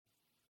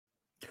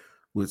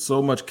With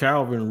so much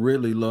Calvin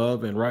Ridley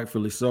love, and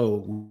rightfully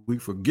so, we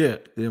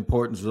forget the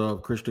importance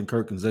of Christian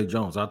Kirk and Zay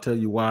Jones. I'll tell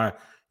you why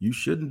you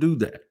shouldn't do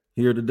that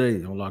here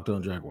today on Locked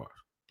On Jaguars.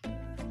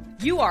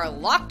 You are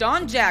Locked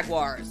On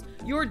Jaguars,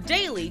 your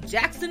daily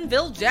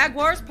Jacksonville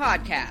Jaguars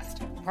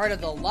podcast, part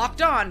of the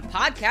Locked On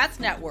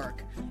Podcast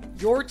Network,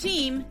 your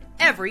team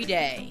every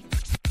day.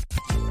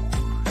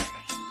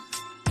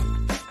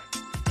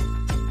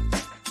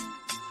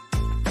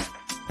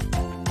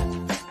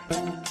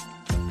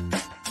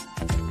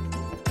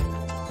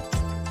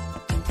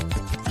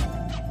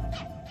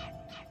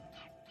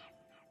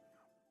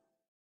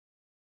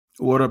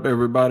 What up,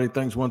 everybody?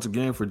 Thanks once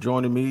again for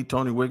joining me,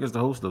 Tony Wiggins, the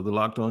host of the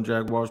Locked On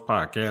Jaguars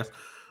podcast.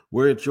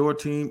 We're at your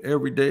team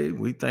every day.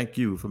 We thank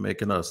you for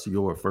making us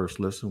your first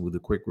listen, with a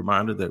quick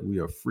reminder that we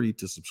are free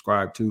to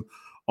subscribe to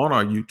on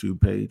our YouTube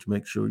page.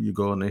 Make sure you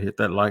go in there, hit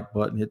that like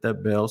button, hit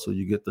that bell so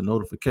you get the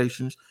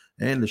notifications,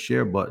 and the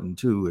share button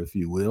too, if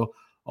you will.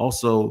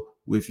 Also,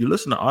 if you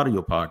listen to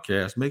audio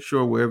podcasts, make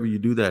sure wherever you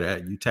do that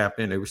at, you tap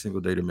in every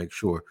single day to make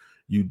sure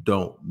you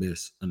don't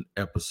miss an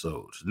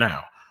episode.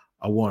 Now,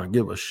 I want to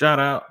give a shout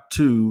out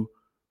to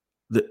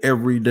the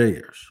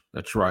everydayers.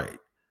 That's right.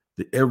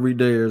 The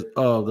everydayers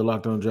of the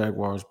Locked On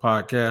Jaguars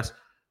podcast.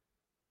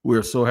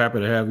 We're so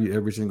happy to have you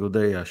every single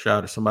day. I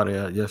shouted somebody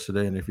out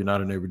yesterday, and if you're not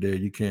an everydayer,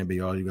 you can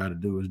be. All you got to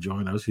do is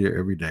join us here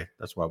every day.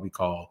 That's why we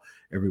call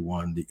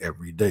everyone the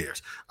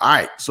everydayers. All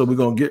right, so we're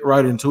going to get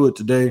right into it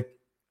today.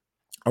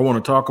 I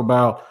want to talk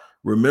about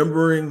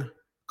remembering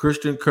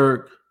Christian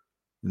Kirk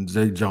and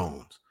Zay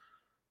Jones.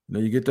 You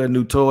know, you get that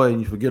new toy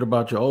and you forget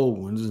about your old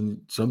ones, and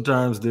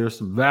sometimes there's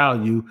some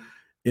value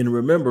in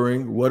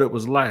remembering what it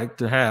was like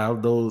to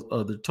have those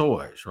other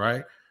toys,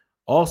 right?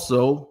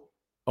 Also,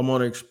 I'm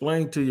going to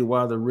explain to you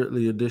why the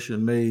Ridley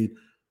edition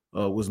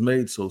was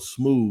made so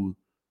smooth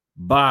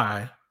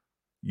by,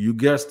 you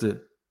guessed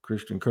it,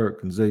 Christian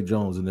Kirk and Zay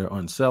Jones, and their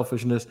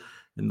unselfishness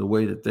and the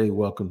way that they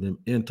welcomed him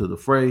into the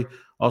fray.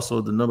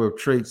 Also, the number of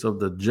traits of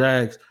the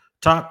Jags'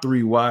 top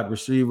three wide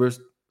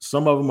receivers.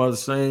 Some of them are the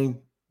same.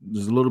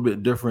 There's a little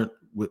bit different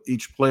with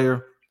each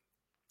player.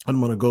 I'm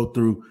going to go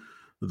through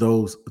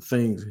those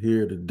things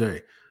here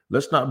today.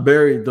 Let's not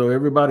bury it, though.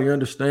 Everybody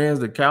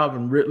understands that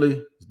Calvin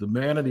Ridley is the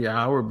man of the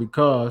hour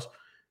because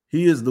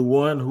he is the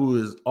one who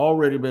has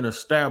already been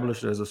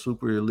established as a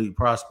super elite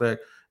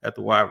prospect at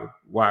the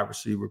wide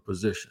receiver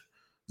position.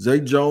 Zay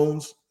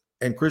Jones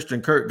and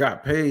Christian Kirk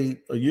got paid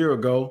a year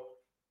ago.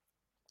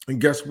 And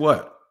guess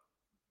what?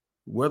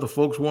 Whether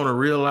folks want to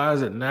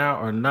realize it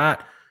now or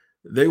not,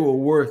 they were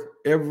worth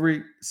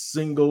every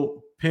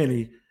single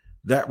penny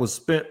that was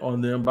spent on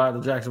them by the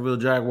Jacksonville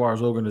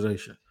Jaguars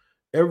organization.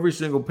 Every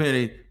single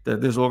penny that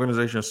this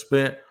organization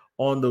spent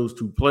on those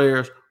two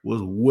players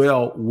was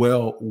well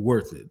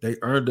worth it. They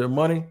earned their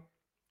money.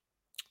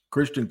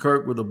 Christian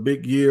Kirk with a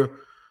big year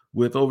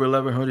with over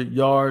 1,100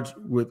 yards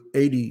with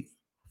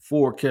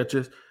 84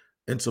 catches.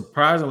 And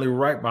surprisingly,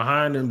 right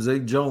behind him, Zay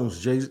Jones.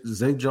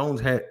 Zay Jones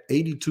had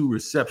 82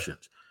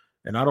 receptions.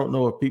 And I don't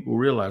know if people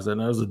realize that.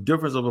 Now, there's a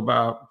difference of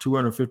about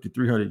 250,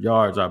 300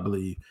 yards, I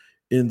believe,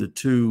 in the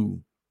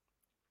two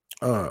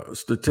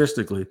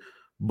statistically.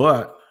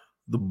 But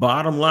the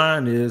bottom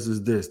line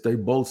is this. They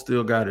both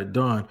still got it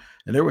done.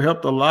 And they were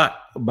helped a lot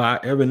by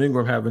Evan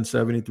Ingram having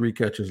 73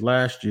 catches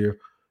last year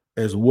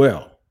as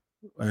well.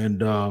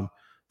 And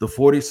the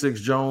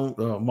 46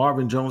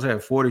 Marvin Jones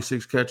had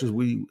 46 catches.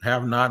 We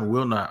have not and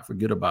will not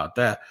forget about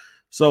that.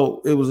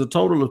 So it was a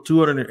total of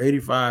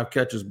 285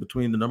 catches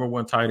between the number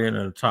one tight end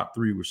and the top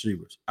three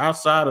receivers.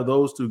 Outside of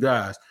those two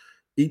guys,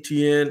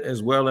 ETN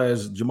as well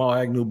as Jamal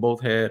Agnew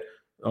both had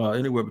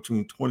anywhere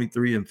between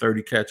 23 and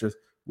 30 catches.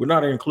 We're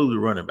not including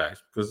running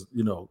backs because,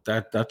 you know,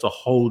 that's a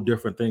whole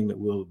different thing that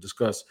we'll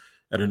discuss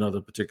at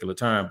another particular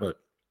time. But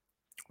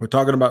we're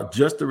talking about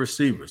just the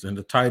receivers and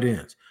the tight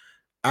ends.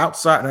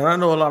 Outside, and I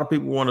know a lot of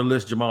people want to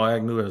list Jamal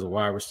Agnew as a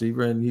wide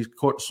receiver, and he's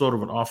sort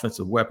of an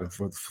offensive weapon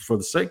for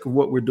the sake of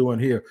what we're doing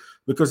here,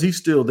 because he's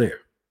still there,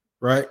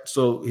 right?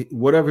 So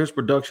whatever his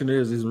production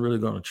is isn't really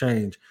going to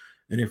change.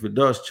 And if it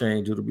does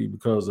change, it'll be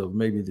because of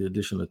maybe the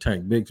addition of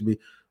Tank Bigsby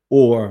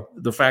or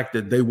the fact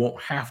that they won't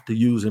have to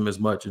use him as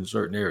much in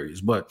certain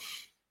areas. But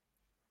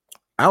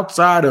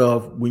outside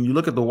of, when you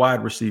look at the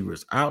wide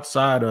receivers,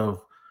 outside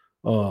of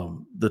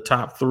the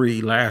top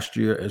three last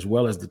year, as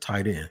well as the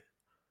tight end,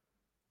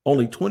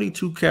 only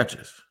 22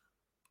 catches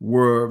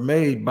were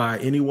made by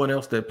anyone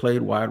else that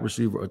played wide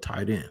receiver or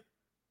tight end.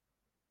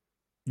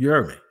 You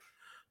heard me.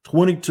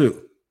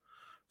 22.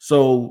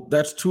 So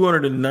that's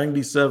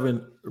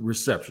 297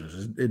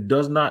 receptions. It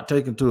does not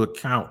take into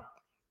account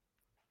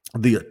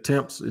the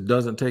attempts. It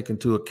doesn't take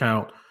into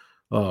account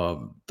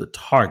the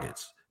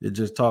targets. It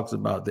just talks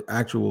about the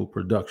actual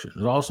production.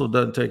 It also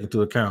doesn't take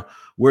into account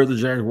where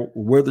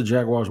the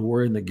Jaguars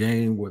were in the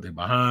game, were they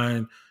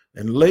behind.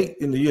 And late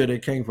in the year, they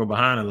came from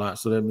behind a lot,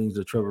 so that means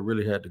that Trevor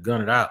really had to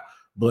gun it out.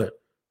 But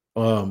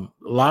a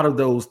lot of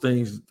those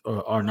things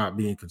are not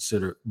being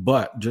considered.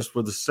 But just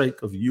for the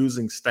sake of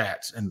using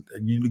stats, and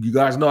you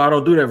guys know I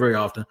don't do that very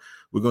often,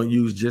 we're going to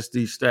use just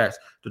these stats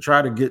to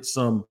try to get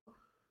some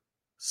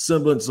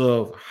semblance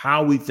of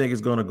how we think it's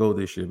going to go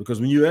this year.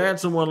 Because when you add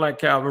someone like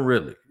Calvin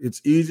Ridley,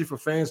 it's easy for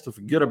fans to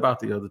forget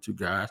about the other two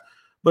guys,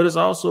 but it's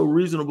also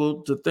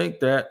reasonable to think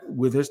that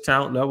with his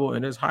talent level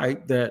and his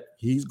height, that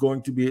he's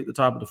going to be at the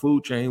top of the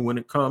food chain when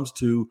it comes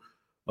to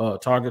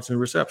targets and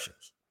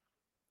receptions.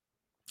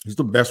 He's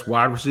the best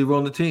wide receiver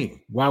on the team.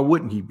 Why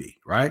wouldn't he be,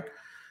 right?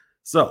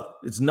 So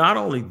it's not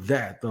only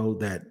that, though,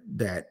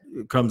 that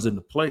comes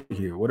into play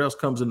here. What else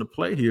comes into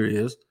play here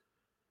is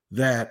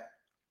that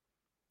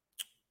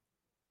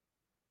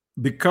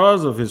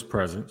because of his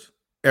presence,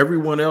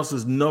 everyone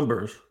else's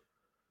numbers,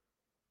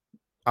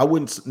 I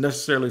wouldn't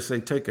necessarily say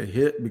take a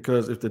hit,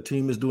 because if the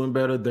team is doing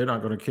better, they're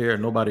not going to care.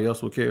 Nobody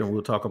else will care. And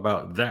we'll talk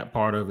about that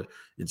part of it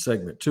in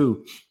segment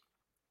 2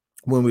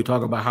 when we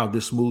talk about how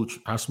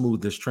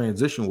smooth this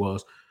transition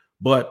was.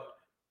 But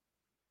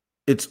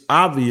it's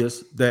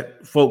obvious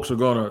that folks are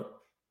going to,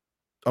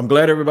 I'm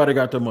glad everybody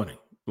got their money.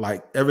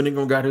 Like Evan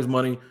Ingram got his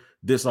money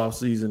this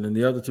offseason, and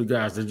the other two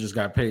guys that just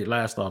got paid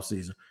last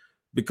offseason.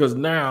 Because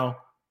now,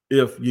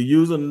 if you're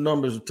using the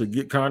numbers to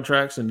get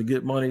contracts and to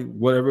get money,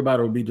 well,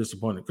 everybody will be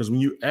disappointed. Because when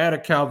you add a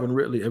Calvin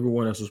Ridley,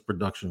 everyone else's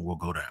production will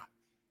go down.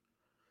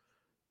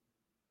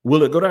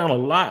 Will it go down a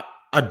lot?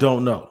 I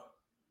don't know.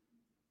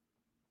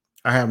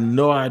 I have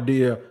no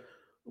idea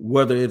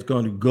whether it's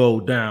going to go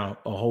down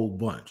a whole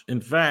bunch.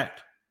 In fact,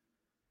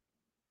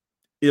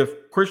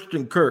 if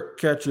Christian Kirk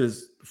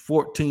catches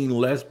 14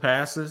 less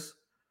passes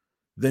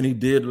than he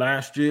did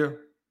last year,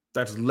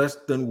 that's less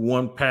than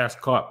one pass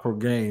caught per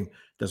game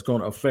that's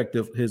going to affect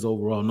his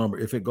overall number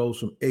if it goes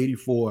from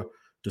 84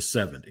 to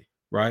 70,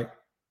 right?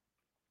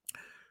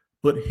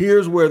 But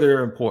here's where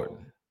they're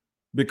important.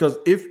 Because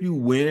if you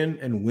win,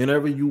 and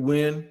whenever you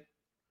win,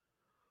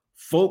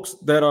 folks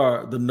that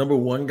are the number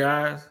one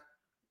guys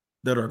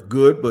that are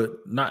good but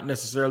not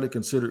necessarily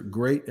considered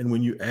great, and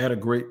when you add a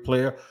great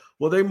player,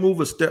 well, they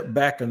move a step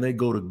back and they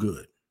go to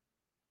good.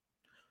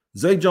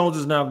 Zay Jones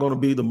is now going to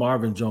be the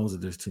Marvin Jones of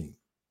this team.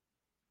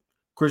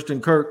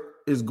 Christian Kirk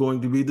is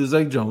going to be the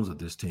Zay Jones of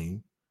this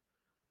team.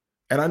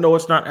 And I know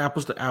it's not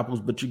apples to apples,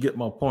 but you get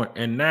my point.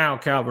 And now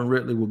Calvin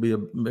Ridley will be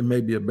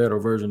maybe a better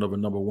version of a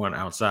number one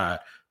outside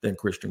than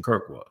Christian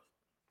Kirk was.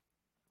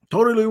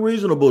 Totally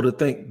reasonable to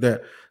think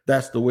that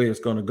that's the way it's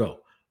going to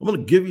go. I'm going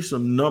to give you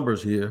some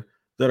numbers here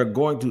that are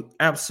going to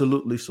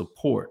absolutely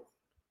support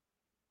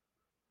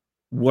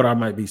what I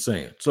might be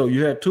saying. So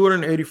you had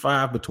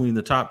 285 between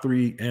the top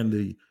three and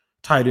the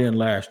tight end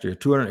last year,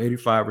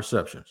 285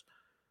 receptions.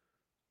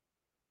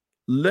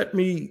 Let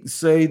me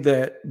say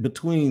that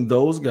between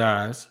those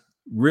guys,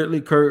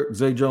 Ridley, Kirk,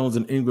 Zay Jones,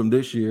 and Ingram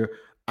this year,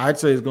 I'd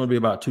say it's going to be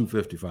about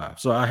 255.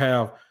 So I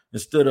have,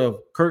 instead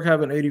of Kirk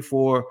having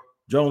 84,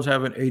 Jones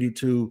having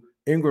 82,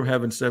 Ingram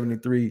having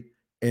 73,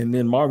 and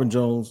then Marvin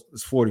Jones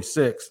is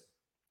 46.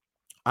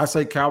 I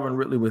say Calvin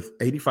Ridley with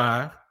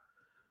 85,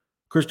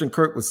 Christian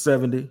Kirk with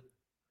 70,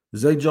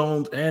 Zay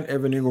Jones and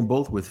Evan Ingram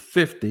both with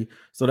 50.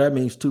 So that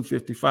means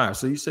 255.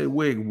 So you say,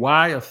 Wig,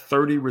 why a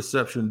 30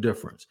 reception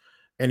difference?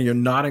 And you're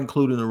not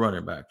including the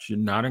running backs. You're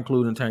not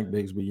including Tank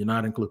Bigsby. You're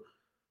not including.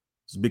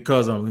 It's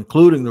because I'm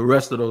including the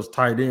rest of those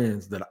tight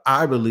ends that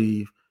I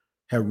believe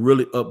have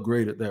really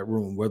upgraded that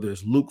room, whether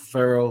it's Luke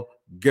Farrell,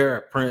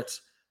 Garrett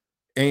Prince,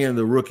 and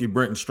the rookie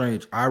Brenton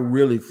Strange. I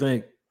really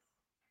think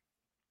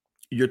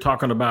you're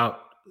talking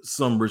about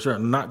some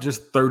reception, not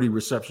just 30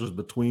 receptions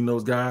between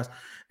those guys.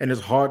 And it's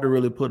hard to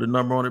really put a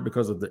number on it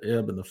because of the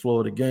ebb and the flow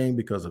of the game,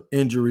 because of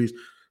injuries,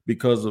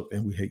 because of,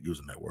 and we hate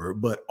using that word,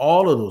 but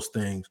all of those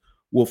things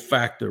will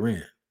factor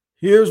in.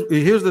 Here's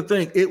the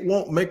thing. It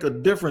won't make a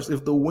difference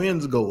if the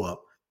wins go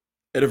up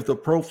and if the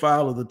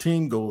profile of the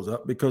team goes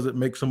up, because it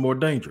makes them more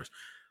dangerous.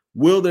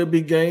 Will there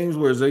be games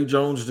where Zay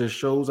Jones just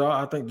shows out?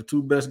 I think the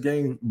two best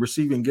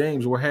receiving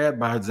games were had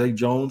by Zay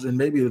Jones, and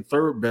maybe the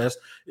third best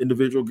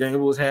individual game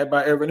was had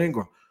by Evan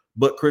Ingram.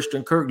 But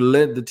Christian Kirk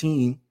led the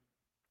team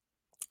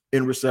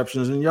in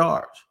receptions and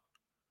yards.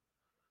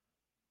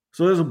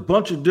 So there's a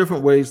bunch of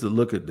different ways to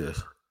look at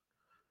this.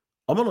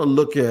 I'm going to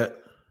look at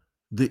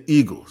the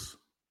Eagles.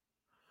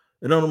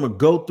 And then I'm going to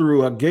go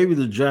through, I gave you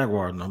the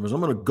Jaguar numbers. I'm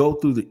going to go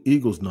through the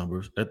Eagles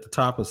numbers at the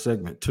top of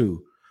segment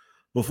 2.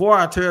 Before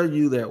I tell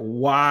you that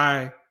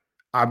why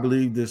I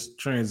believe this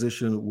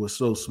transition was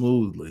so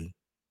smoothly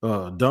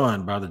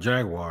done by the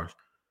Jaguars,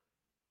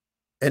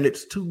 and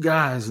it's two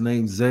guys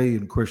named Zay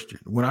and Christian.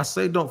 When I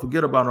say don't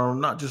forget about them, I'm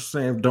not just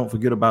saying don't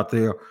forget about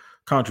their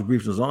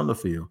contributions on the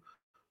field,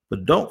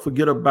 but don't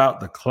forget about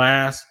the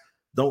class.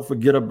 Don't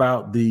forget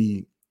about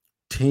the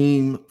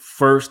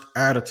team-first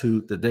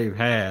attitude that they've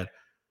had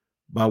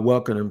by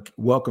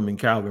welcoming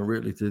Calvin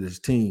Ridley to this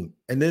team.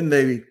 And then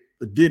they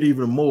did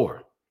even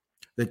more.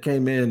 They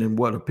came in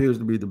what appears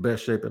to be the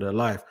best shape of their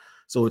life.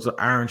 So it's an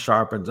iron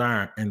sharpens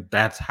iron, and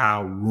that's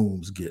how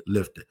rooms get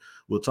lifted.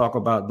 We'll talk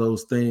about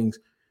those things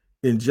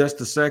in just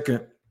a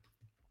second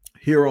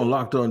here on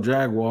Locked On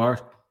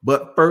Jaguars.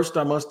 But first,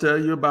 I must tell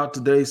you about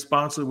today's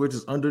sponsor, which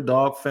is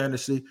Underdog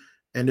Fantasy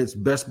and its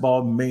Best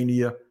Ball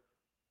Mania.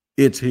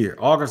 It's here.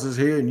 August is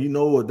here, and you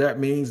know what that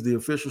means, the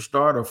official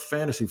start of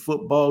fantasy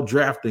football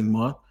drafting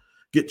month.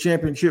 Get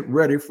championship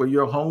ready for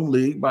your home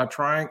league by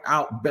trying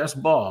out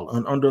Best Ball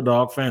on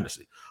Underdog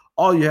Fantasy.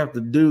 All you have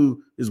to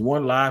do is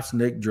one live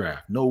snake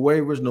draft. No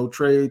waivers, no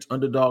trades.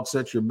 Underdog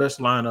sets your best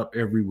lineup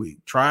every week.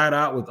 Try it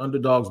out with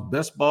Underdog's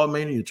Best Ball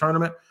Mania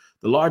tournament.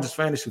 The largest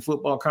fantasy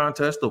football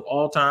contest of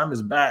all time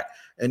is back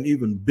and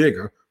even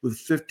bigger with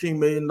 $15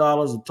 million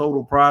of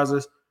total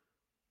prizes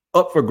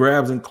up for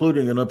grabs,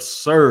 including an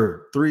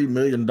absurd $3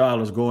 million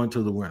going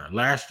to the winner.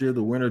 Last year,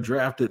 the winner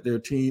drafted their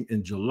team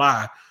in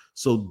July,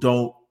 so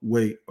don't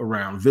wait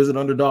around. Visit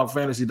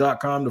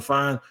UnderdogFantasy.com to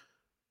find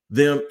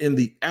them in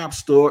the App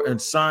Store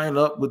and sign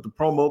up with the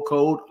promo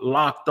code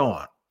Locked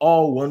On,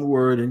 all one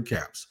word in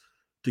caps,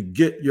 to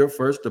get your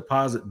first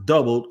deposit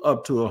doubled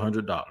up to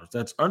 $100.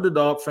 That's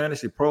Underdog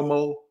Fantasy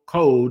promo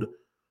code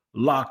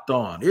Locked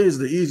On. It is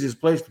the easiest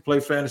place to play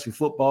fantasy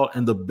football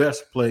and the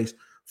best place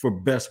for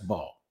best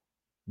ball.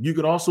 You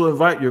can also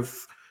invite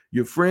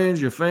your friends,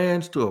 your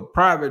fans to a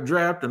private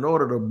draft in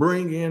order to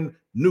bring in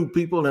new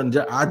people, and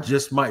I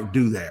just might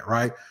do that,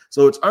 right?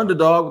 So it's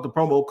Underdog with the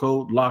promo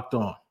code Locked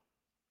On.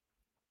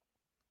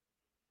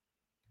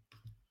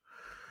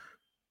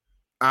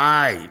 All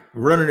right,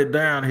 running it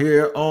down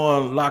here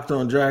on Locked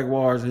On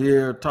Jaguars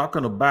here,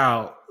 talking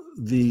about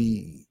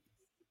the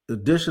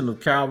addition of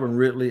Calvin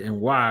Ridley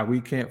and why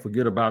we can't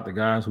forget about the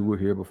guys who were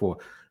here before.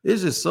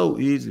 It's just so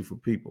easy for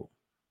people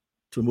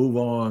to move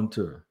on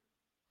to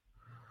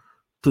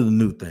the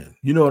new thing.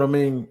 You know what I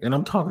mean? And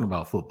I'm talking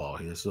about football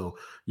here. So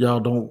y'all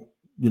don't,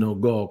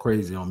 go all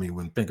crazy on me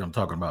when think I'm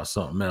talking about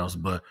something else.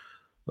 But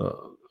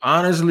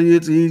honestly,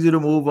 it's easy to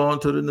move on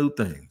to the new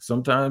thing.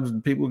 Sometimes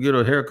people get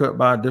a haircut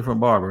by a different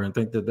barber and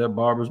think that their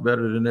barber's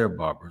better than their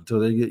barber until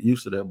they get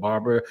used to that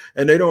barber.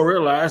 And they don't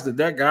realize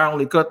that guy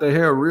only cut their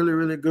hair really,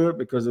 really good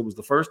because it was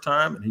the first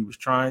time and he was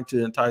trying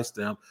to entice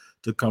them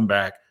to come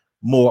back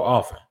more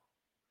often.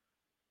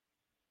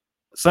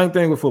 Same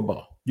thing with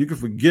football. You can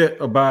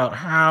forget about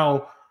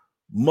how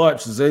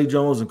much Zay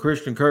Jones and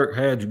Christian Kirk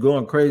had you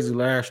going crazy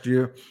last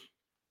year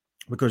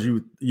because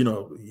you're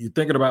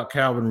thinking about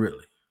Calvin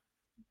Ridley,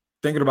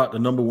 thinking about the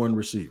number one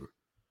receiver.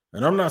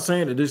 And I'm not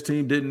saying that this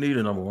team didn't need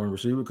a number one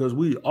receiver because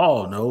we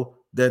all know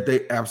that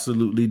they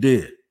absolutely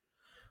did.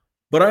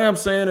 But I am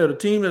saying that a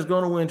team that's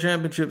going to win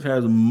championships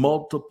has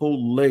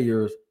multiple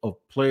layers of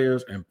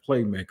players and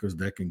playmakers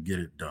that can get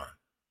it done.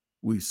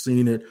 We've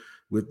seen it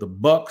with the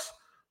Bucks.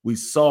 We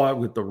saw it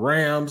with the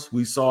Rams.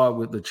 We saw it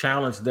with the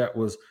challenge that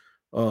was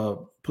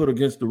put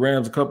against the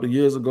Rams a couple of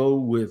years ago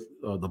with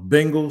the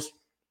Bengals.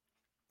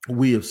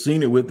 We have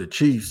seen it with the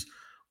Chiefs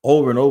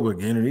over and over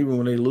again. And even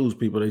when they lose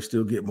people, they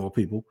still get more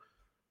people.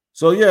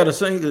 So, yeah,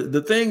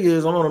 the thing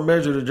is, I'm going to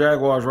measure the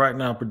Jaguars right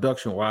now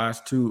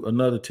production-wise to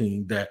another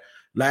team that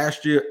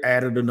last year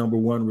added a number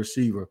one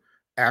receiver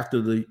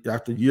after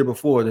the year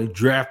before they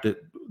drafted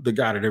the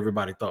guy that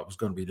everybody thought was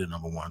going to be the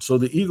number one. So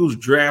the Eagles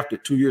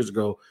drafted 2 years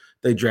ago.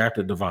 They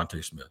drafted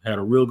Devontae Smith, had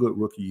a real good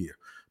rookie year.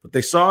 But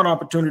they saw an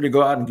opportunity to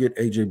go out and get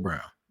A.J. Brown.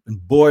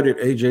 And boy, did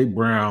A.J.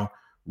 Brown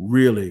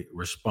really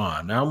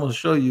respond. Now I'm going to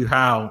show you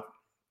how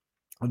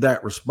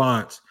that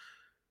response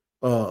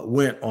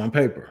went on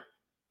paper.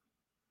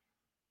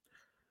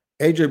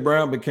 A.J.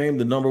 Brown became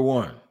the number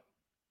one.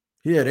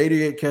 He had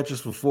 88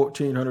 catches for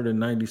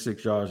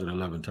 1,496 yards and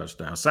 11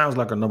 touchdowns. Sounds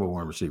like a number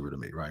one receiver to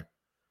me, right?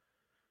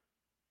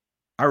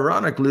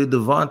 Ironically,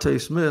 Devontae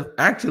Smith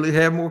actually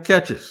had more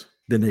catches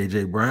than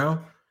A.J.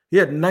 Brown. He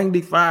had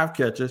 95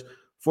 catches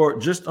for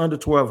just under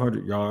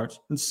 1,200 yards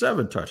and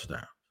 7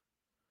 touchdowns.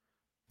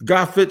 The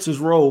guy fits his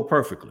role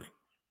perfectly.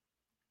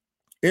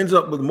 Ends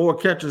up with more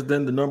catches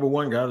than the number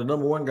one guy. The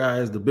number one guy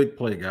is the big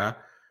play guy,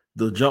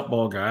 the jump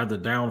ball guy, the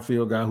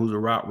downfield guy who's a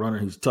route runner.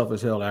 He's tough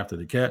as hell after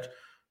the catch.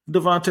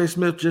 Devontae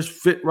Smith just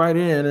fit right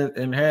in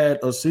and had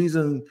a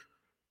season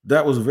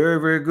that was very,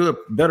 very good,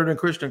 better than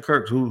Christian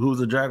Kirk, who's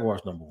the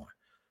Jaguars' number one.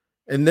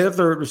 And their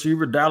third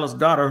receiver, Dallas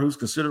Goedert, who's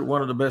considered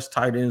one of the best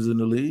tight ends in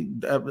the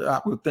league.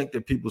 I would think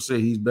that people say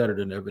he's better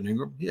than Evan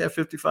Ingram. He had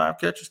 55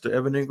 catches to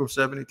Evan Ingram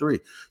 73.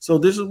 So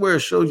this is where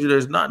it shows you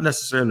there's not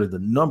necessarily the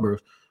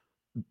numbers,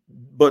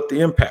 but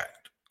the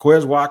impact.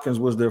 Quez Watkins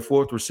was their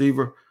fourth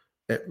receiver,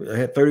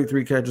 had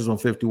 33 catches on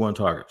 51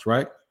 targets,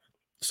 right?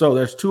 So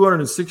that's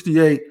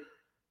 268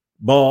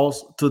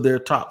 balls to their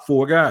top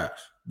four guys.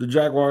 The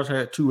Jaguars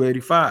had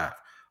 285.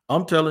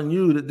 I'm telling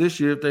you that this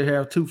year, if they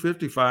have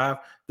 255,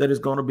 that is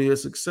going to be a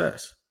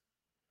success.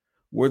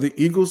 Were the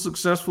Eagles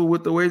successful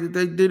with the way that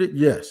they did it?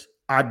 Yes.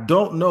 I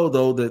don't know,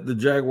 though, that the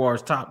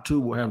Jaguars' top two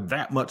will have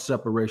that much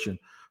separation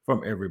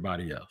from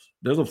everybody else.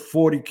 There's a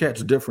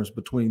 40-catch difference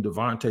between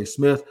Devontae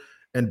Smith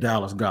and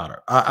Dallas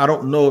Goedert. I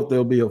don't know if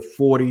there'll be a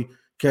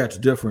 40-catch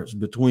difference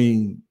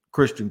between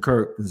Christian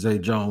Kirk and Zay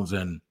Jones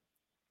and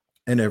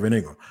Evan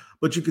Ingram.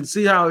 But you can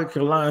see how it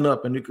can line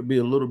up, and it could be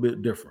a little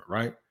bit different,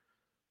 right?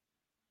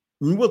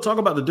 And we'll talk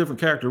about the different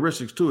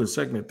characteristics, too, in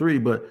segment 3,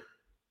 but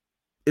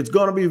it's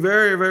going to be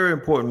very, very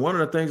important. One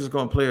of the things that's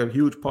going to play a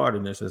huge part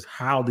in this is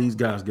how these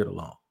guys get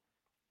along.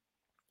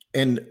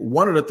 And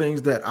one of the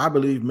things that I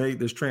believe made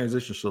this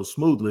transition so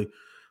smoothly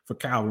for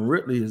Calvin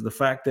Ridley is the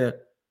fact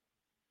that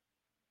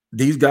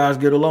These guys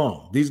get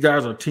along. These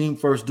guys are team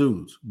first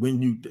dudes.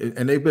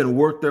 And they've been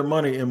worth their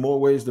money in more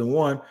ways than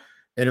one.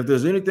 And if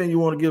there's anything you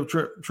want to give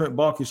Trent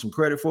Baalke some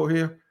credit for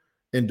here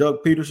and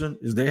Doug Peterson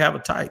is they have a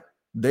type.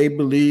 They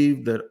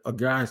believe that a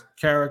guy's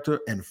character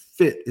and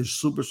fit is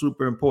super,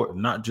 super important,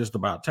 not just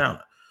about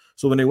talent.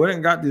 So when they went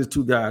and got these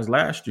two guys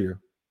last year,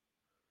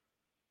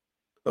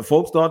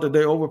 folks thought that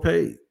they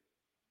overpaid,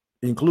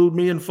 include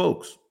me and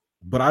folks.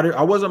 But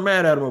I wasn't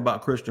mad at him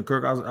about Christian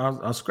Kirk.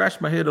 I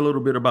scratched my head a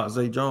little bit about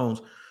Zay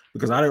Jones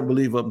because I didn't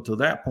believe up until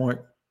that point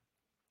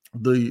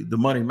the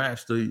money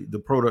matched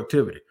the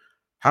productivity.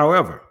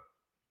 However,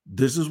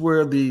 this is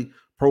where the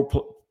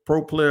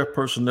pro player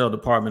personnel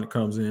department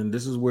comes in.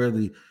 This is where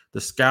the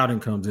scouting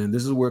comes in.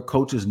 This is where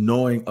coaches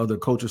knowing other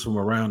coaches from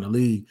around the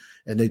league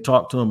and they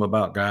talk to them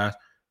about guys.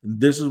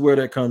 This is where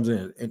that comes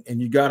in.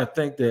 And you got to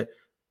think that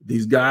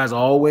these guys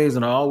always,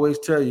 and I always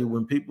tell you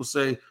when people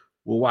say,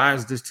 well, why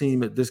is this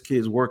team at this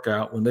kid's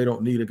workout when they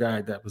don't need a guy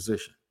at that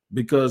position?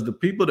 Because the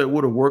people that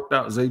would have worked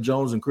out Zay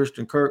Jones and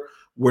Christian Kirk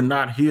were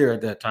not here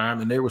at that time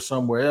and they were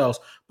somewhere else,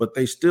 but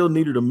they still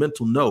needed a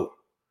mental note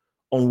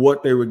on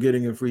what they were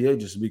getting in free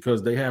agency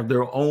because they have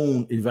their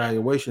own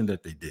evaluation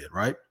that they did,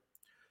 right?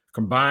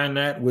 Combine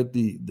that with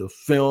the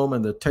film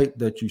and the tape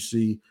that you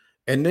see,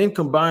 and then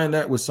combine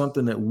that with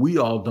something that we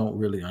all don't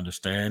really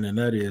understand, and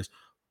that is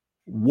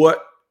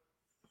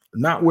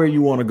not where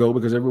you want to go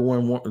because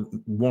everyone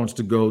wants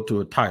to go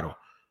to a title,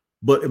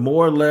 but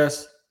more or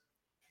less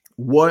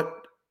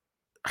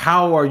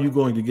how are you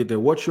going to get there?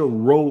 What's your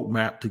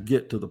roadmap to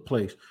get to the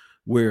place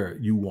where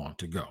you want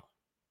to go?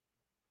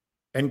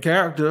 And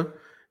character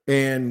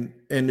and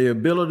the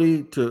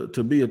ability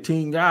to be a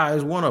team guy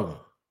is one of them.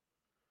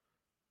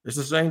 It's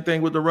the same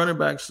thing with the running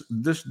backs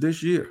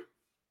this year.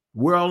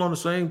 We're all on the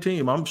same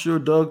team. I'm sure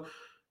Tank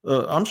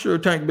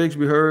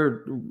Bigsby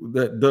heard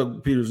that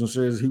Doug Peterson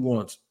says he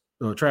wants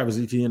Travis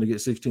Etienne to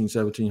get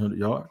 1,700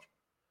 yards.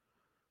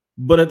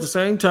 But at the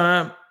same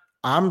time,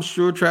 I'm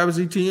sure Travis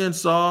Etienne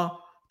saw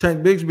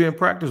Tank Bigsby in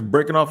practice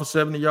breaking off a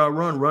 70-yard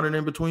run, running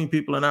in between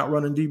people and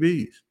outrunning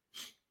DBs.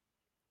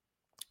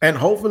 And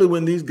hopefully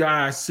when these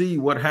guys see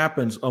what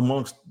happens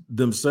amongst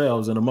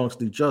themselves and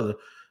amongst each other,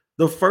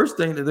 the first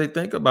thing that they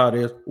think about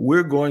is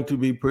we're going to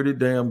be pretty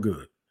damn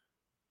good.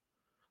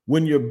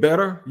 When you're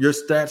better, your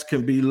stats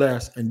can be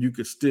less and you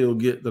could still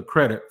get the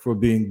credit for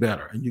being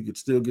better. And you could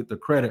still get the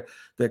credit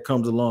that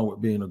comes along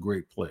with being a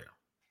great player.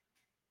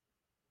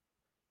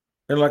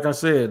 And like I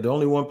said, the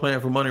only one playing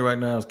for money right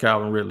now is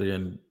Calvin Ridley,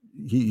 and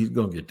he's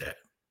going to get that.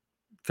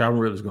 Calvin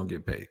Ridley's going to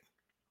get paid.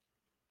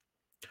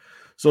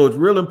 So it's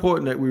real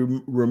important that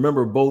we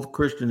remember both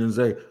Christian and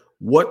Zay,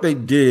 what they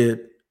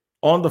did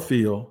on the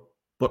field,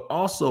 but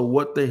also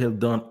what they have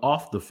done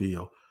off the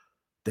field.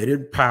 They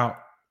didn't pout.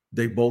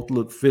 They both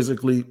look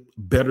physically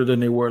better than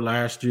they were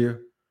last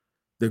year.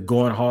 They're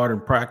going hard in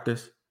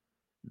practice.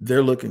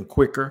 They're looking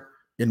quicker.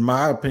 In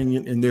my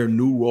opinion, in their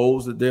new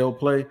roles that they'll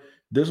play,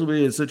 this will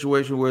be a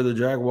situation where the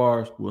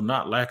Jaguars will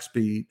not lack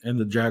speed and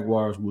the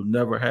Jaguars will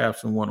never have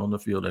someone on the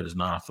field that is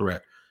not a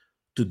threat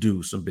to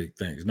do some big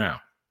things.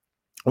 Now,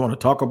 I want to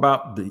talk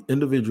about the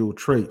individual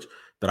traits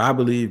that I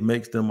believe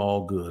makes them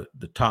all good,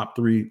 the top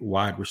three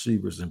wide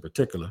receivers in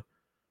particular,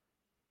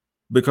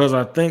 because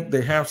I think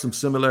they have some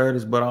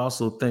similarities, but I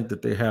also think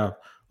that they have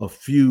a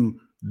few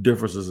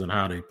differences in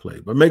how they play.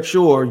 But make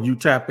sure you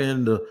tap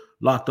into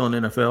Locked On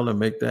NFL and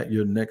make that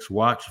your next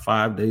watch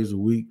 5 days a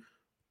week,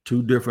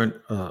 two different,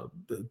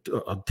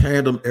 a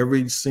tandem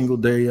every single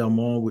day. I'm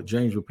on with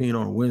James Rapine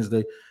on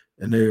Wednesday,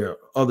 and there are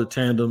other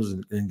tandems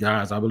and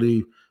guys. I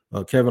believe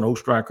Kevin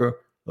Oestreicher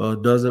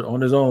does it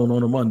on his own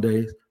on a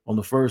Monday on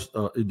the first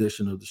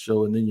edition of the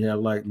show. And then you have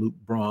like Luke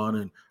Braun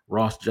and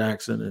Ross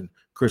Jackson and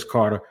Chris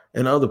Carter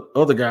and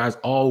other guys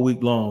all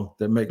week long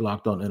that make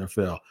Locked On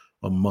NFL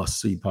a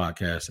must-see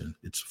podcast. And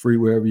it's free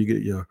wherever you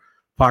get your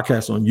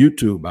podcast on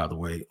YouTube, by the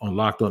way, on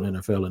Locked On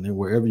NFL. And then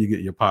wherever you get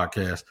your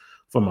podcast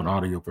from an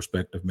audio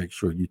perspective, make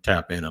sure you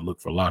tap in and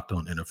look for Locked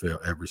On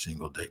NFL every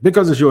single day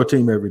because it's your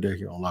team every day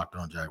here on Locked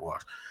On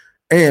Jaguars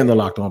and the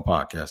Locked On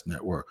Podcast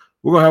Network.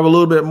 We're going to have a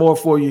little bit more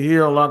for you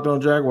here on Locked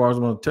On Jaguars.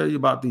 I'm going to tell you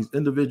about these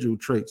individual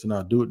traits, and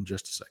I'll do it in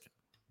just a second.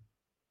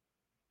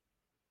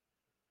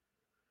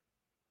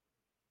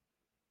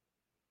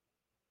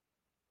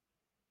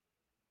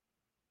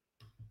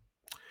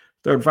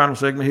 Third and final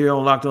segment here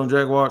on Locked On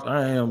Jaguars.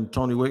 I am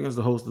Tony Wiggins,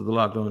 the host of the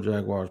Locked On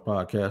Jaguars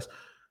podcast.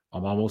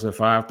 I'm almost at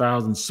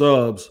 5,000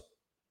 subs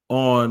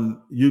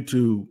on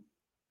YouTube.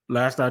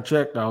 Last I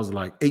checked, I was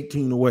like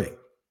 18 away.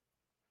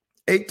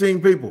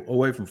 18 people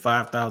away from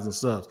 5,000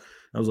 subs.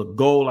 That was a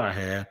goal I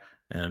had,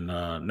 and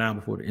now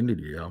before the end of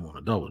the year, I want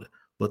to double it.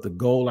 But the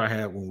goal I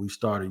had when we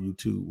started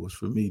YouTube was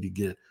for me to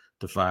get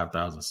to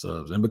 5,000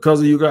 subs. And because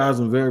of you guys,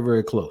 I'm very,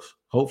 very close.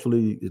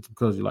 Hopefully, it's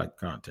because you like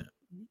content.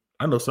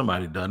 I know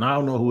somebody does. I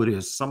don't know who it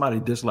is. Somebody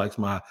dislikes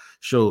my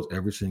shows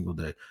every single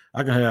day.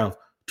 I can have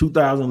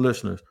 2,000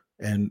 listeners,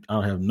 and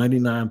I'll have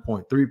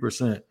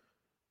 99.3%.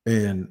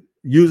 And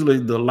usually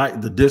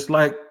the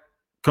dislike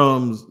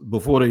comes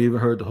before they even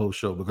heard the whole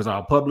show, because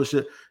I'll publish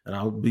it and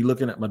I'll be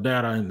looking at my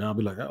data and I'll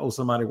be like, oh,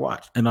 somebody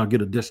watched, and I'll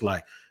get a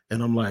dislike.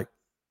 And I'm like,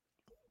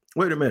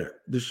 wait a minute,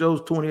 the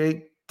show's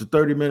 28 to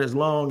 30 minutes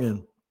long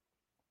and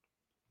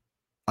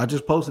I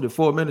just posted it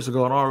 4 minutes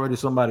ago and already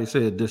somebody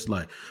said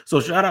dislike. So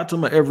shout out to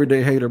my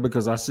everyday hater,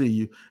 because I see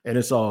you and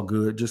it's all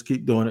good. Just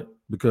keep doing it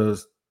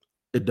because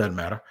it doesn't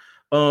matter.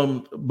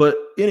 But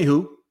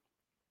anywho,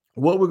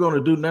 what we're going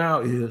to do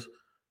now is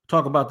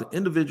talk about the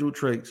individual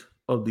traits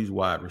of these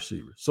wide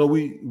receivers. So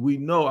we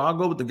know, I'll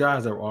go with the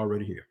guys that are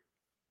already here.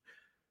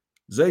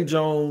 Zay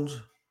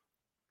Jones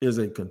is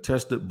a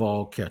contested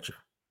ball catcher.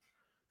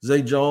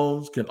 Zay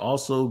Jones can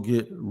also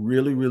get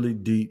really, really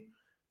deep.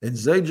 And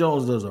Zay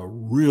Jones does a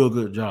real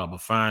good job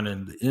of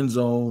finding the end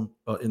zone,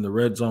 in the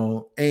red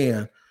zone,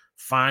 and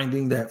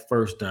finding that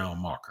first down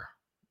marker.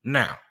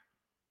 Now,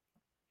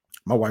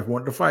 my wife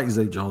wanted to fight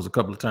Zay Jones a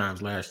couple of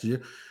times last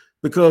year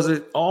because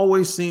it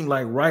always seemed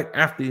like right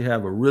after you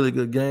have a really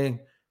good game,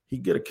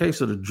 he'd get a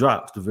case of the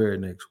drops the very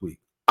next week.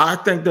 I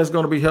think that's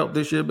going to be helped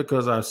this year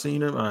because I've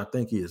seen him, and I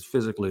think he is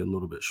physically a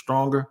little bit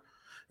stronger.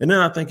 And then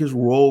I think his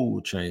role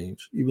will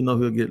change. Even though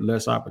he'll get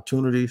less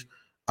opportunities,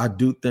 I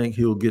do think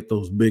he'll get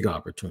those big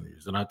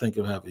opportunities, and I think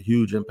he'll have a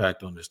huge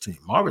impact on this team.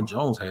 Marvin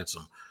Jones had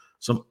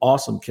some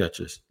awesome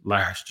catches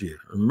last year.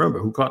 Remember,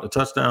 who caught the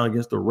touchdown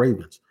against the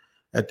Ravens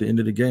at the end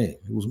of the game?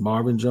 It was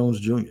Marvin Jones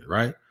Jr.,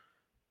 right?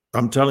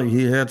 I'm telling you,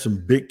 he had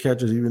some big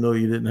catches, even though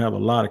he didn't have a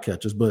lot of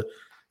catches. But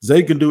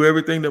Zay can do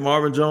everything that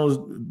Marvin Jones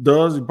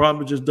does. He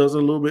probably just does it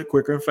a little bit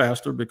quicker and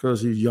faster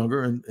because he's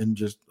younger and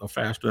just a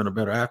faster and a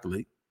better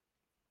athlete.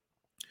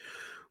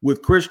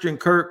 With Christian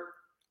Kirk,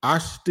 I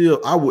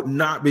would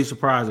not be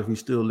surprised if he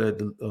still led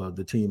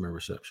the team in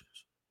receptions.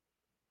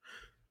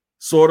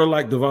 Sort of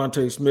like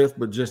Devontae Smith,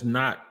 but just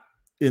not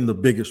in the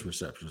biggest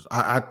receptions.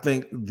 I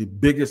think the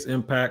biggest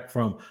impact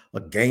from a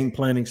game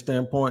planning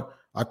standpoint,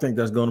 I think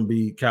that's going to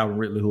be Calvin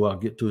Ridley, who I'll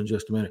get to in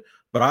just a minute.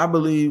 But I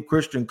believe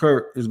Christian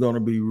Kirk is going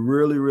to be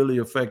really, really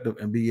effective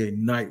and be a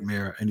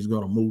nightmare, and he's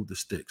going to move the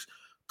sticks.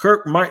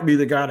 Kirk might be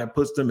the guy that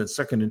puts them at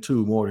 2nd and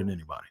 2 more than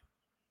anybody.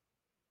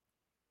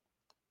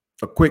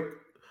 A quick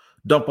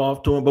dump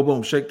off to him, boom,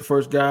 boom, shake the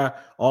first guy,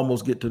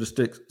 almost get to the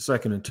sticks,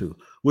 2nd and 2,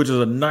 which is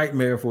a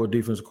nightmare for a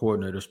defensive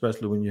coordinator,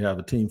 especially when you have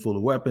a team full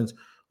of weapons,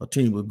 a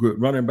team with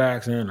good running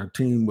backs, and a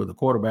team with a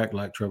quarterback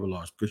like Trevor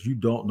Lawrence, because you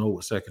don't know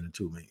what 2nd and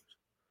 2 means.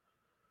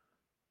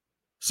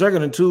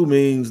 2nd and 2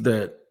 means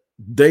that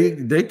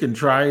they can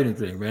try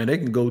anything, man. They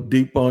can go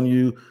deep on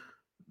you.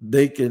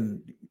 They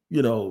can,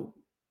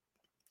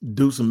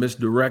 do some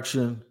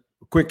misdirection,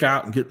 quick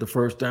out and get the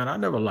first down. I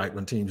never like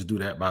when teams do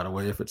that, by the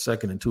way, if it's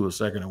 2nd and 2 or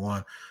 2nd and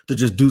 1, to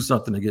just do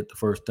something to get the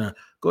first down.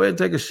 Go ahead and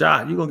take a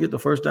shot. You're going to get the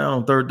first down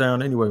on 3rd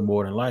down anyway,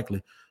 more than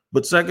likely.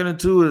 But 2nd and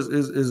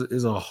 2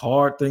 is a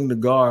hard thing to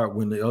guard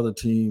when the other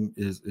team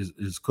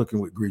is cooking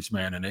with grease,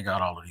 man, and they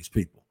got all of these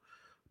people.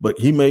 But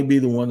he may be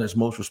the one that's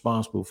most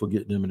responsible for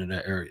getting them into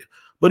that area.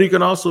 But he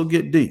can also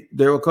get deep.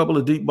 There were a couple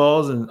of deep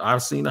balls, and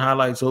I've seen the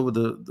highlights over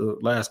the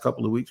last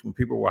couple of weeks when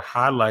people were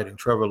highlighting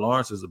Trevor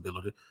Lawrence's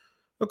ability.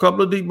 A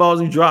couple of deep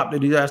balls he dropped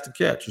that he has to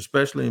catch,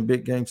 especially in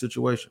big game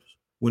situations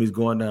when he's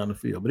going down the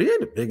field. But he ain't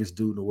the biggest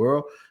dude in the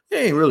world. He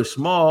ain't really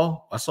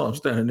small. I saw him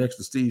standing next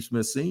to Steve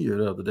Smith Sr.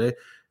 the other day,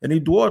 and he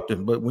dwarfed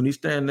him. But when he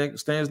stands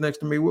next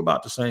to me, we're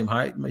about the same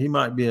height. He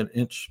might be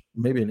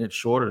maybe an inch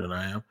shorter than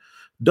I am.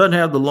 Doesn't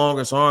have the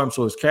longest arm,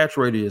 so his catch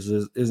radius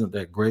isn't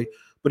that great.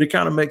 But he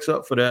kind of makes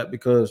up for that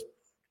because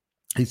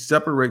he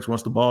separates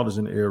once the ball is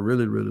in the air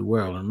really, really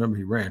well. And remember,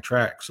 he ran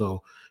track,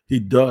 so he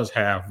does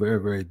have very,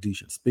 very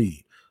decent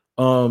speed.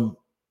 Calvin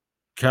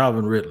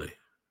Ridley.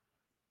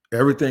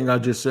 Everything I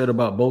just said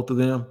about both of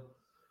them,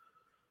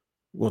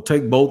 we'll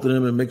take both of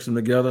them and mix them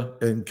together,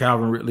 and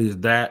Calvin Ridley is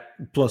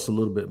that plus a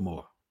little bit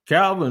more.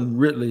 Calvin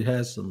Ridley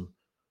has some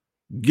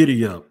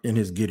giddy up in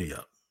his giddy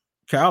up.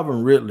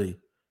 Calvin Ridley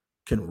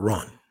can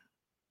run.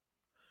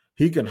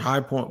 He can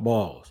high point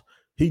balls.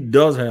 He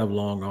does have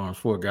long arms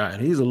for a guy,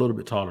 and he's a little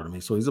bit taller than me,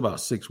 so he's about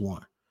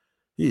 6'1".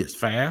 He is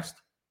fast.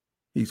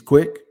 He's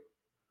quick.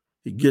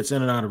 He gets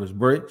in and out of his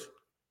breaks.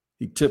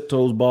 He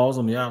tiptoes balls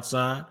on the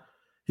outside.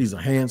 He's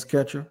a hands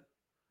catcher.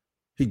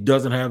 He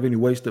doesn't have any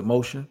wasted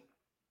motion.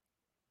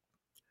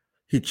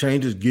 He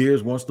changes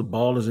gears once the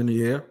ball is in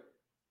the air.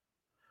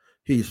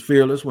 He's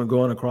fearless when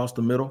going across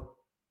the middle.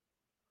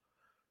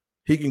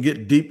 He can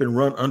get deep and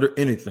run under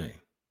anything.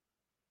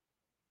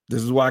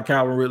 This is why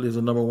Calvin Ridley is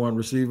a number 1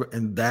 receiver,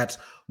 and that's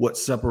what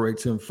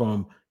separates him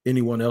from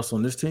anyone else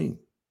on this team.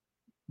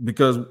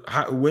 Because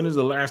when is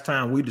the last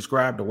time we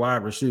described a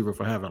wide receiver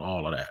for having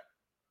all of that?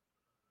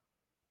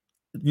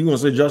 You're going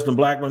to say Justin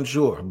Blackmon?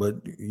 Sure, but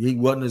he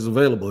wasn't as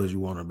available as you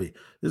want to be.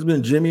 It's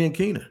been Jimmy and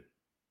Keenan.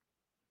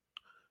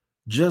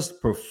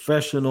 Just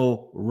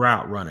professional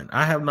route running.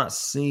 I have not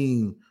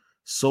seen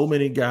so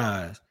many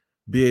guys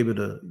be able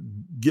to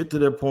get to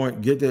their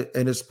point, get there,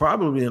 and it's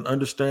probably an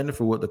understanding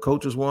for what the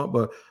coaches want,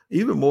 but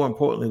even more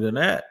importantly than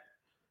that,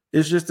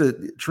 it's just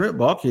that Trent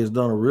Baalke has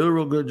done a real,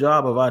 real good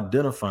job of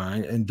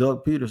identifying, and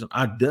Doug Peterson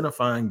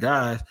identifying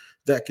guys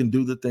that can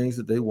do the things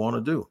that they want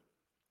to do.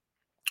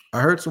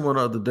 I heard someone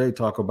the other day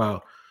talk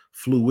about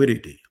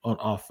fluidity on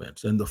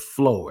offense and the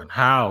flow and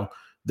how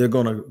they're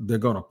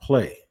gonna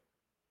play.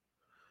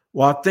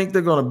 Well, I think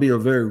they're gonna be a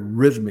very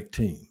rhythmic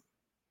team.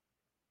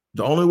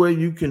 The only way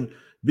you can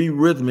be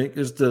rhythmic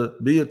is to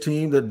be a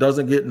team that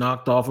doesn't get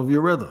knocked off of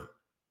your rhythm.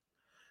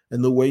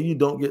 And the way you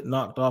don't get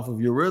knocked off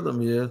of your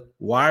rhythm is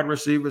wide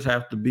receivers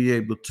have to be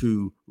able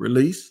to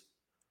release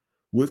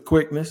with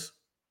quickness,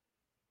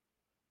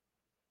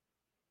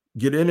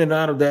 get in and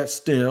out of that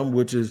stem,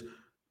 which is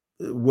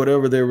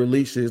whatever their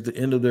release is, the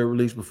end of their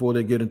release before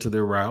they get into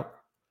their route,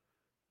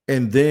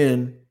 and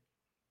then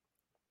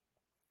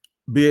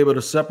be able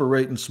to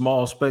separate in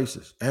small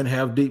spaces and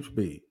have deep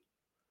speed.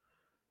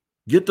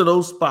 Get to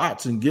those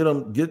spots and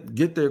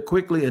get there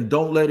quickly, and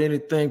don't let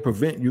anything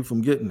prevent you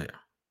from getting there.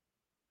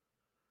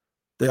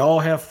 They all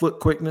have foot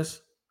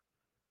quickness.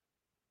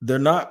 They're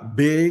not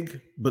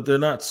big, but they're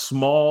not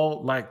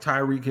small like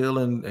Tyreek Hill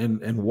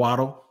and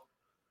Waddle,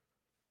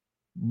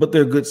 but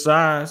they're good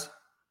size.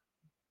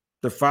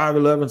 They're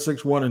 5'11",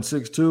 6'1", and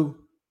 6'2".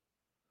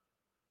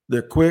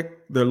 They're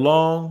quick, they're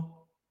long,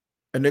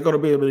 and they're going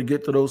to be able to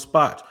get to those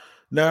spots.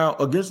 Now,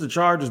 against the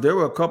Chargers, there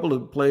were a couple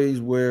of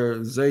plays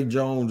where Zay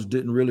Jones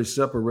didn't really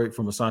separate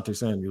from Asante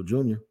Samuel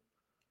Jr.,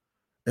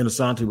 and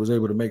Asante was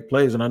able to make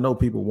plays. And I know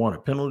people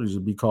wanted penalties to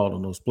be called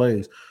on those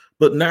plays,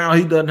 but now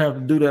he doesn't have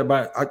to do that.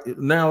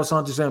 Now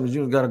Asante Samuel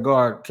Jr. got to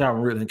guard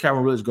Calvin Ridley, and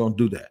Calvin Ridley is going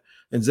to do that.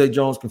 And Zay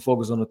Jones can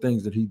focus on the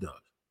things that he does.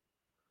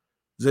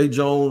 Zay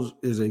Jones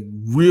is a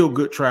real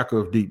good tracker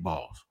of deep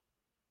balls.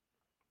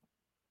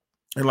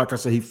 And like I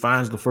said, he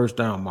finds the first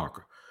down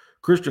marker.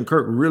 Christian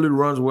Kirk really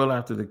runs well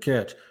after the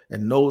catch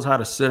and knows how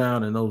to sit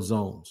down in those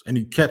zones. And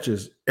he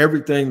catches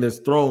everything that's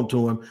thrown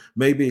to him,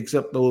 maybe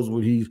except those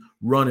where he's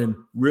running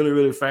really,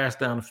 really fast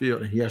down the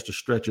field and he has to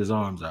stretch his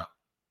arms out.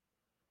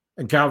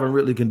 And Calvin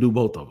Ridley can do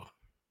both of them.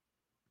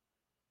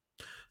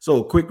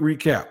 So, quick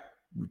recap.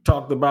 We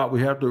talked about we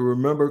have to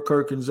remember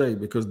Kirk and Zay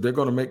because they're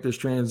going to make this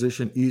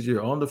transition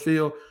easier on the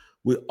field.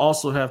 We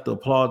also have to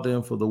applaud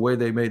them for the way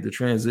they made the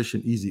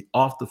transition easy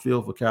off the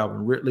field for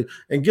Calvin Ridley,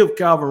 and give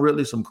Calvin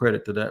Ridley some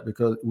credit to that,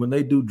 because when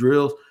they do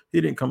drills, he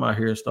didn't come out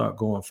here and start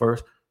going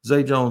first.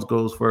 Zay Jones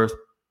goes first.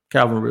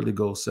 Calvin Ridley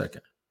goes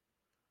second.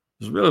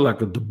 It's really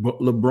like a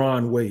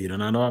LeBron Wade,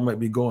 and I know I might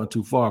be going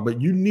too far,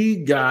 but you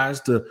need guys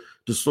to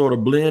sort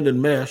of blend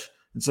and mesh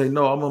and say,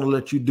 no, I'm going to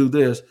let you do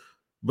this,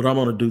 but I'm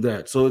going to do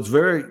that. So it's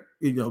very,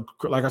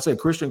 like I said,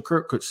 Christian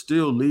Kirk could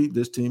still lead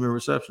this team in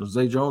receptions.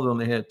 Zay Jones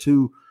only had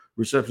 2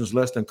 receptions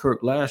less than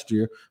Kirk last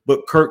year,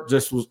 but Kirk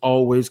just was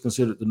always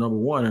considered the number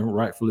one, and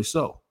rightfully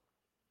so.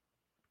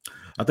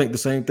 I think the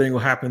same thing will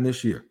happen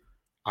this year.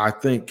 I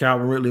think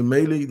Calvin Ridley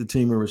may lead the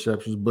team in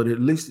receptions, but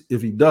at least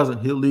if he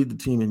doesn't, he'll lead the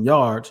team in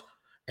yards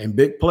and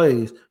big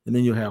plays, and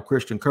then you'll have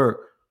Christian Kirk,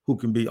 who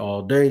can be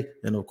all day,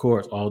 and of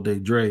course, all day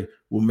Dre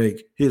will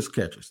make his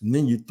catches. And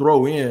then you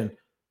throw in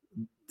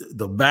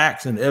the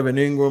backs and Evan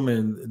Ingram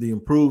and the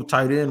improved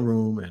tight end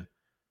room and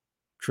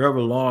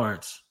Trevor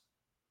Lawrence.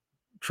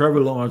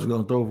 Trevor Lawrence is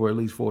going to throw for at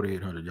least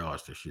 4,800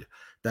 yards this year.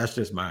 That's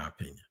just my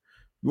opinion.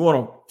 You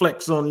want to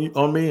flex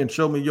on me and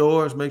show me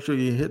yours, make sure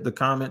you hit the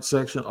comment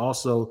section.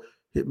 Also,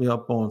 hit me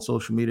up on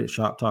social media,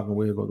 Shop Talking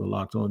Wig, or the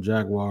Locked On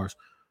Jaguars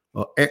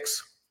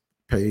X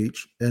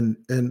page. And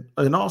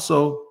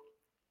also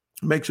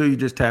make sure you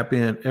just tap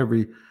in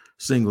every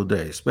single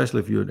day,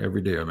 especially if you're an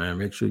everydayer, man.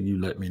 Make sure you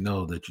let me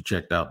know that you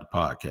checked out the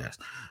podcast.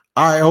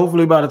 All right,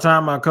 hopefully by the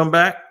time I come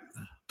back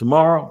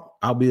tomorrow,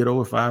 I'll be at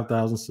over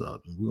 5,000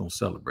 subs. We're going to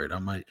celebrate. I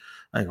ain't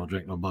going to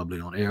drink no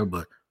bubbly on air,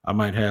 but I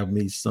might have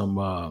me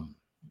some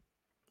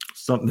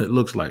something that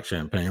looks like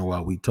champagne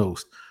while we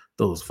toast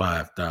those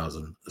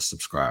 5,000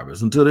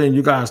 subscribers. Until then,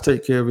 you guys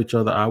take care of each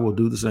other. I will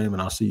do the same,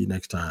 and I'll see you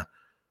next time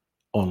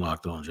on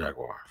Locked On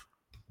Jaguars.